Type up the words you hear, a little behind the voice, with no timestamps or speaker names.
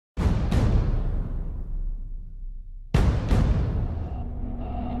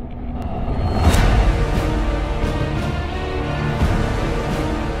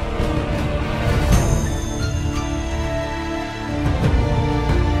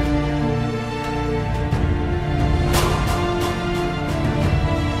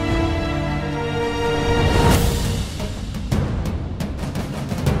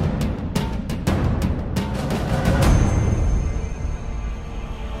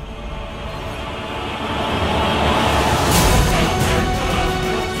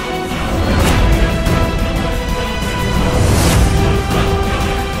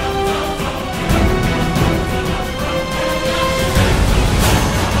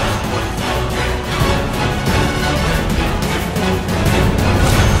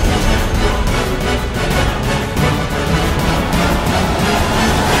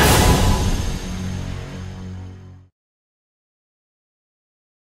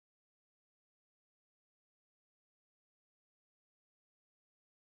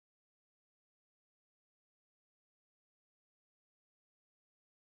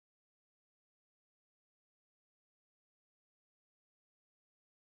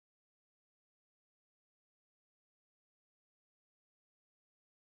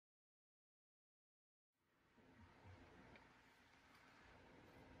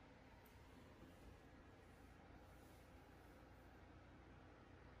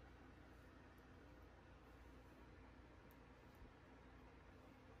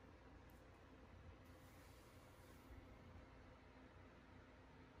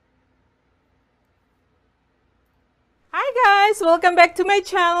Hi guys, welcome back to my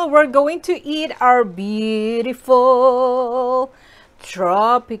channel. We're going to eat our beautiful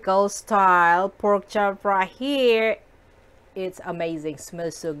tropical style pork chop right here. It's amazing,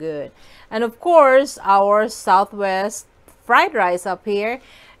 smells so good. And of course, our Southwest fried rice up here.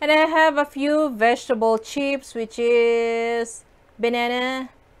 And I have a few vegetable chips, which is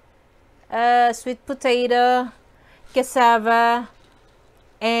banana, sweet potato, cassava,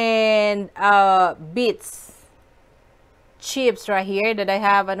 and beets chips right here that I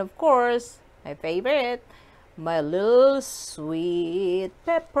have, and of course my favorite, my little sweet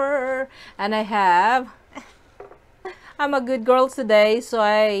pepper. And I have I'm a good girl today, so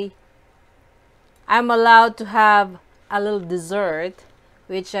I'm allowed to have a little dessert,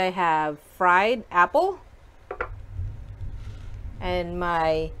 which I have fried apple and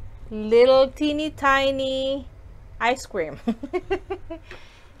my little teeny tiny ice cream.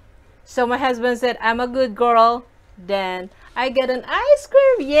 So my husband said I'm a good girl, then I get an ice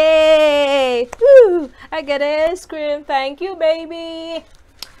cream. Yay! Woo! I get ice cream. Thank you, baby.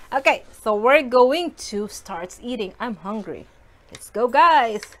 Okay, so we're going to start eating. I'm hungry. Let's go,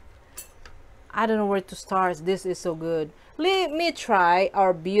 guys. I don't know where to start. This is so good. Let me try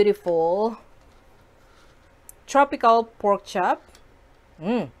our beautiful tropical pork chop.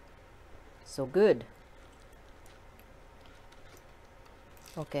 So good.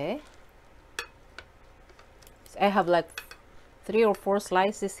 Okay. I have like 3 or 4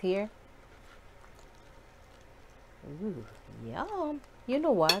 slices here. Ooh, yum. You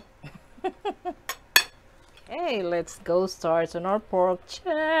know what? Hey, let's go start on our pork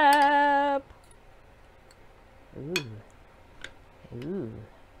chop. Ooh. Ooh.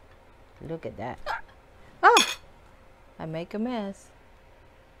 Look at that. Oh! I make a mess.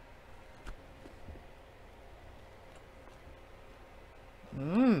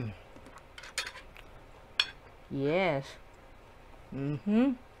 Yes.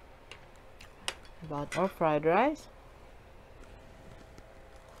 About our fried rice.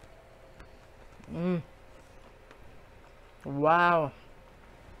 Wow.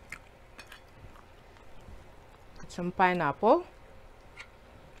 Some pineapple.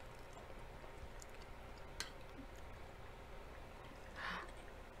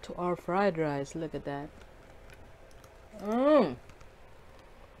 To our fried rice. Look at that.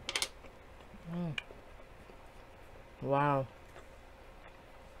 Wow,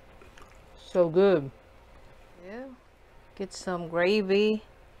 so good. Yeah, get some gravy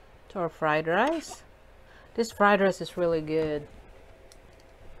to our fried rice. This fried rice is really good.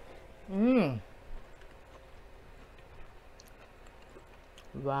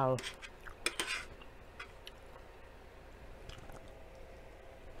 Wow.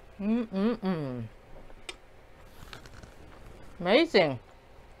 Amazing.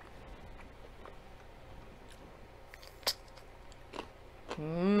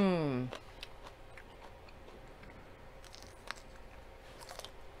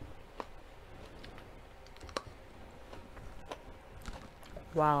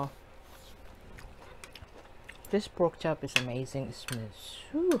 Wow, this pork chop is amazing. It smells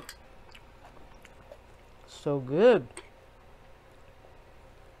so good.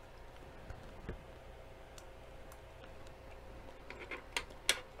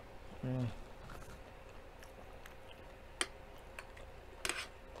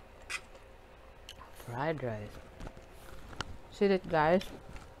 Fried rice. See that, guys?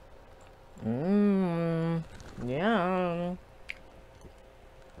 Yum.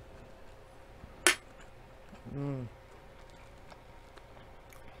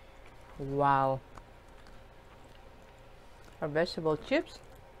 Wow. Our vegetable chips.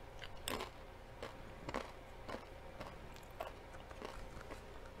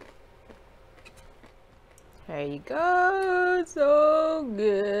 There you go. So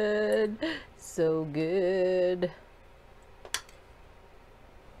good. So good.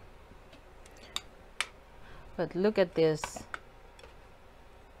 But look at this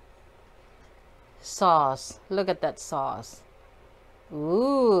sauce. Look at that sauce.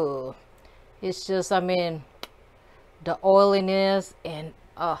 Ooh. It's just, I mean, the oiliness and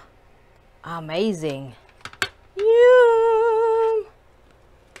amazing. Yum.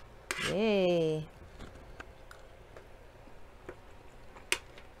 Yay.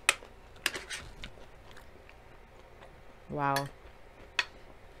 Wow,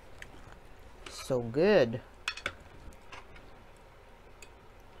 so good.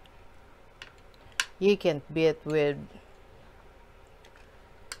 You can beat with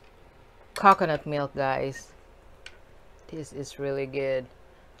coconut milk, guys. This is really good.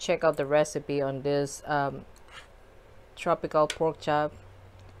 Check out the recipe on this tropical pork chop.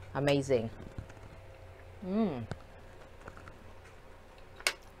 Amazing.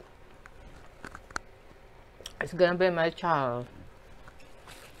 It's gonna be my child.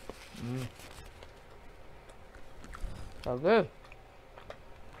 So good.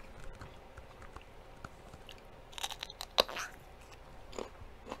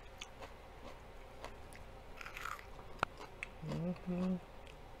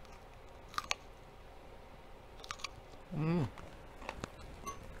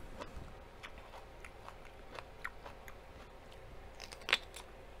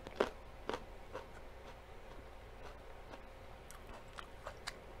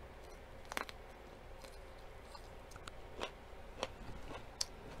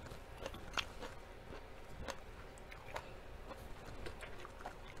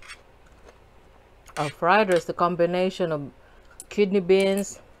 Our fried rice, the combination of kidney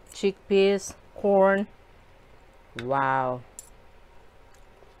beans, chickpeas, corn. Wow.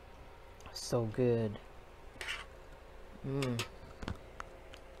 So good.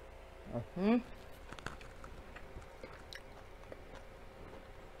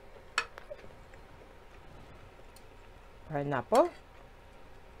 Pineapple.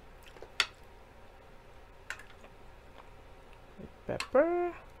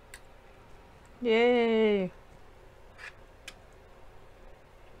 Pepper. Yay.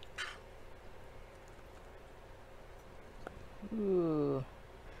 Ooh.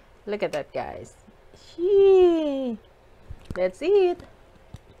 Look at that, guys. Yay. Let's eat.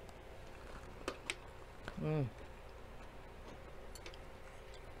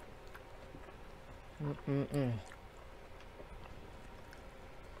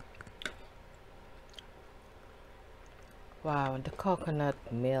 Wow, the coconut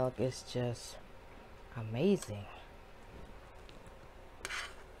milk is just amazing.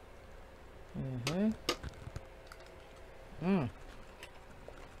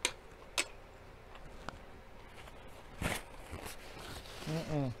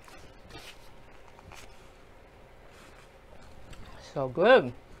 So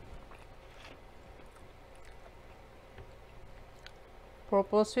good.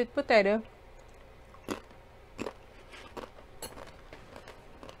 Purple sweet potato.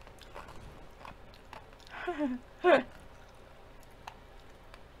 Look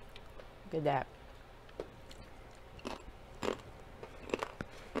at that.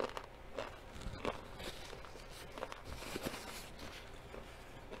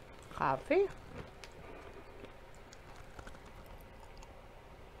 Coffee.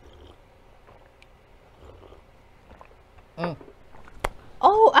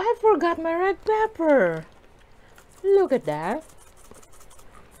 Oh, I forgot my red pepper. Look at that.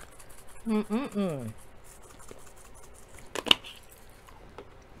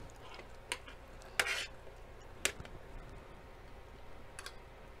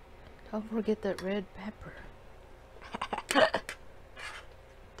 Don't forget that red pepper.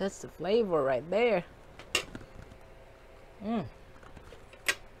 That's the flavor right there.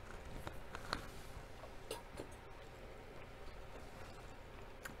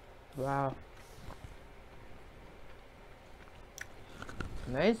 Wow.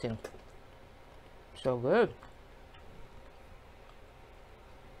 Amazing. So good.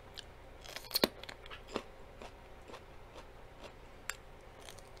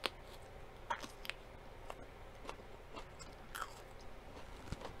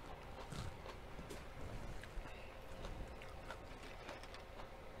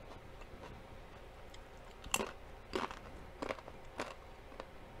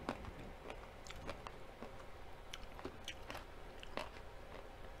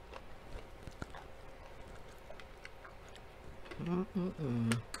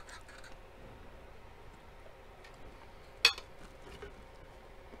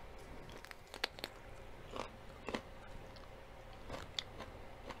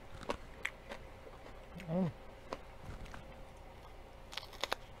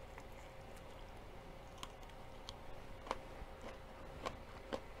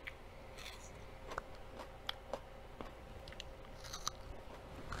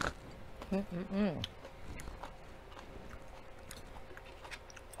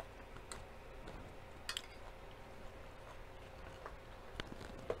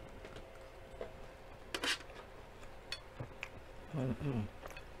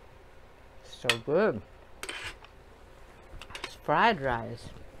 So good. It's fried rice.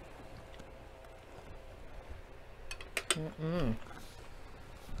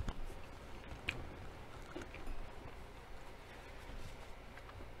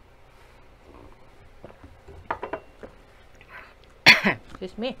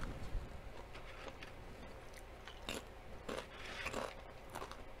 Excuse me.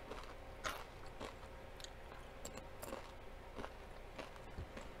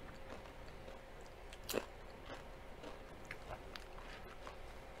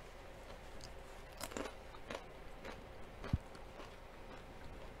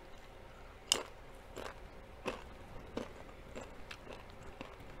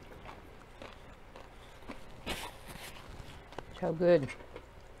 So good.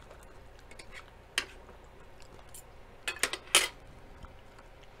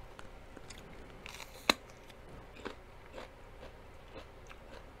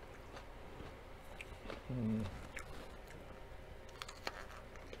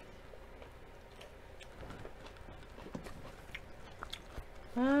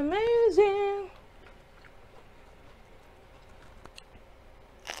 Amazing.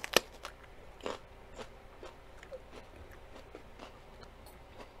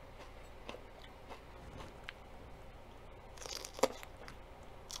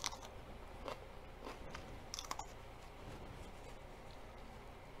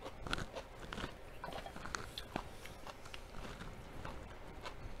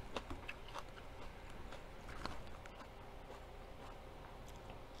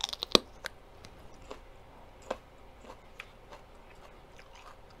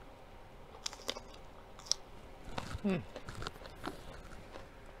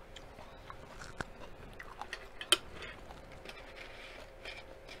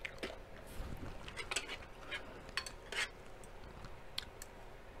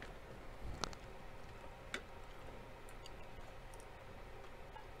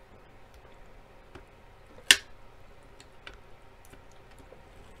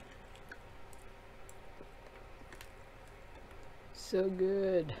 So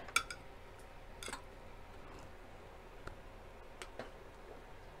good.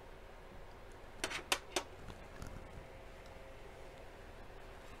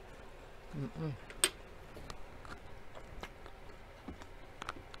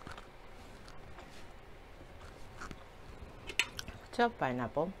 Chop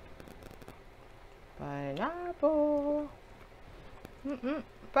pineapple. Pineapple.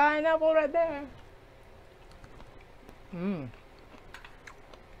 Pineapple right there.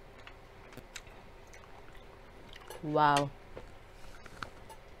 Wow.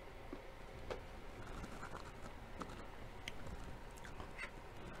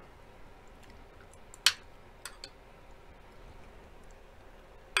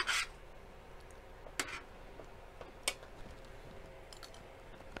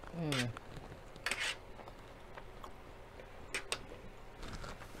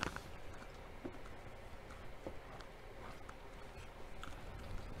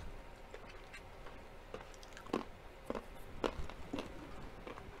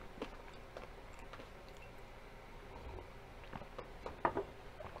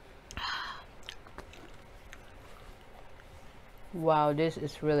 Wow, this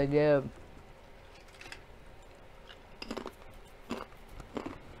is really good.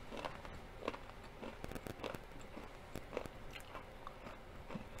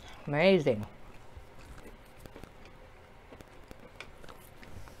 Amazing.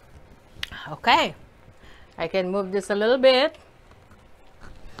 Okay, I can move this a little bit.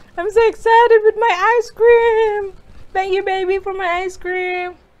 I'm so excited with my ice cream. Thank you, baby, for my ice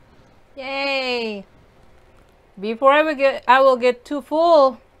cream. Yay. Before I will get too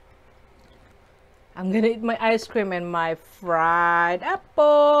full, I'm gonna eat my ice cream and my fried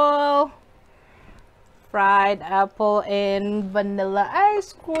apple. Fried apple and vanilla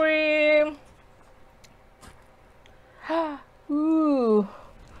ice cream. Ooh,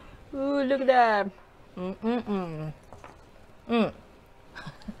 ooh, look at that.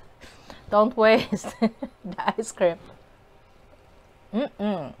 Don't waste the ice cream.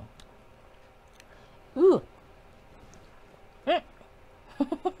 Ooh.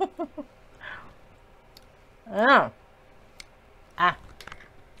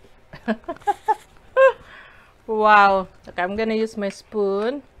 Wow. Okay, I'm gonna use my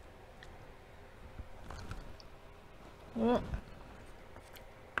spoon.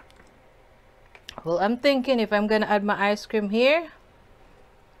 Well, I'm thinking if I'm gonna add my ice cream here.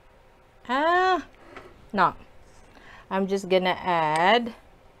 No. I'm just gonna add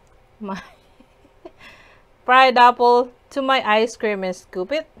my fried apple to my ice cream and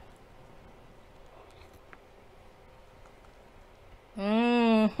scoop it.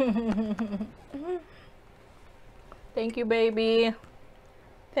 Thank you, baby.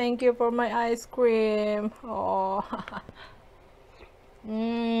 Thank you for my ice cream. Oh.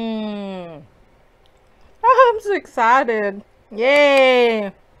 I'm so excited.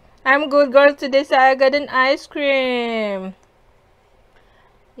 Yay. I'm good girl today, so I got an ice cream.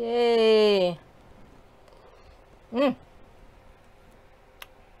 Yay.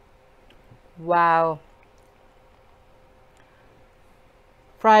 Wow.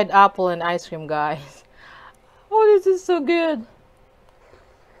 Fried apple and ice cream, guys. Oh, this is so good.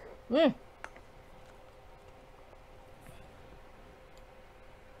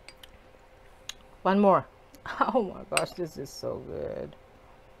 One more. Oh my gosh, this is so good.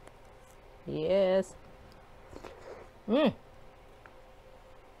 Yes. Mm.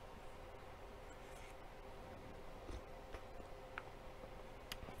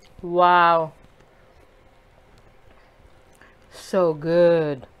 Wow. So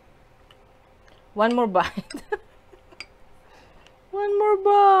good. One more bite. One more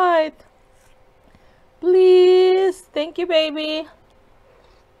bite. Please. Thank you, baby.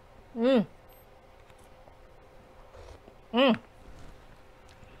 Mm. Mm.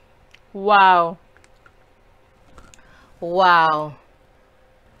 Wow. Wow.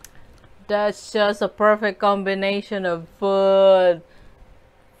 That's just a perfect combination of food.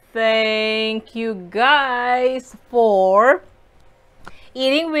 Thank you guys for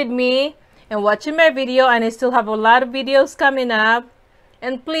eating with me and watching my video, and I still have a lot of videos coming up.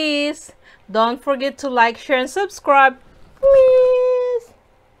 And please don't forget to like, share, and subscribe. Please.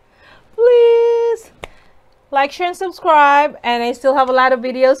 Please. Like, share, and subscribe. And I still have a lot of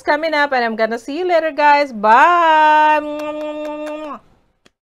videos coming up, and I'm gonna see you later, guys. Bye.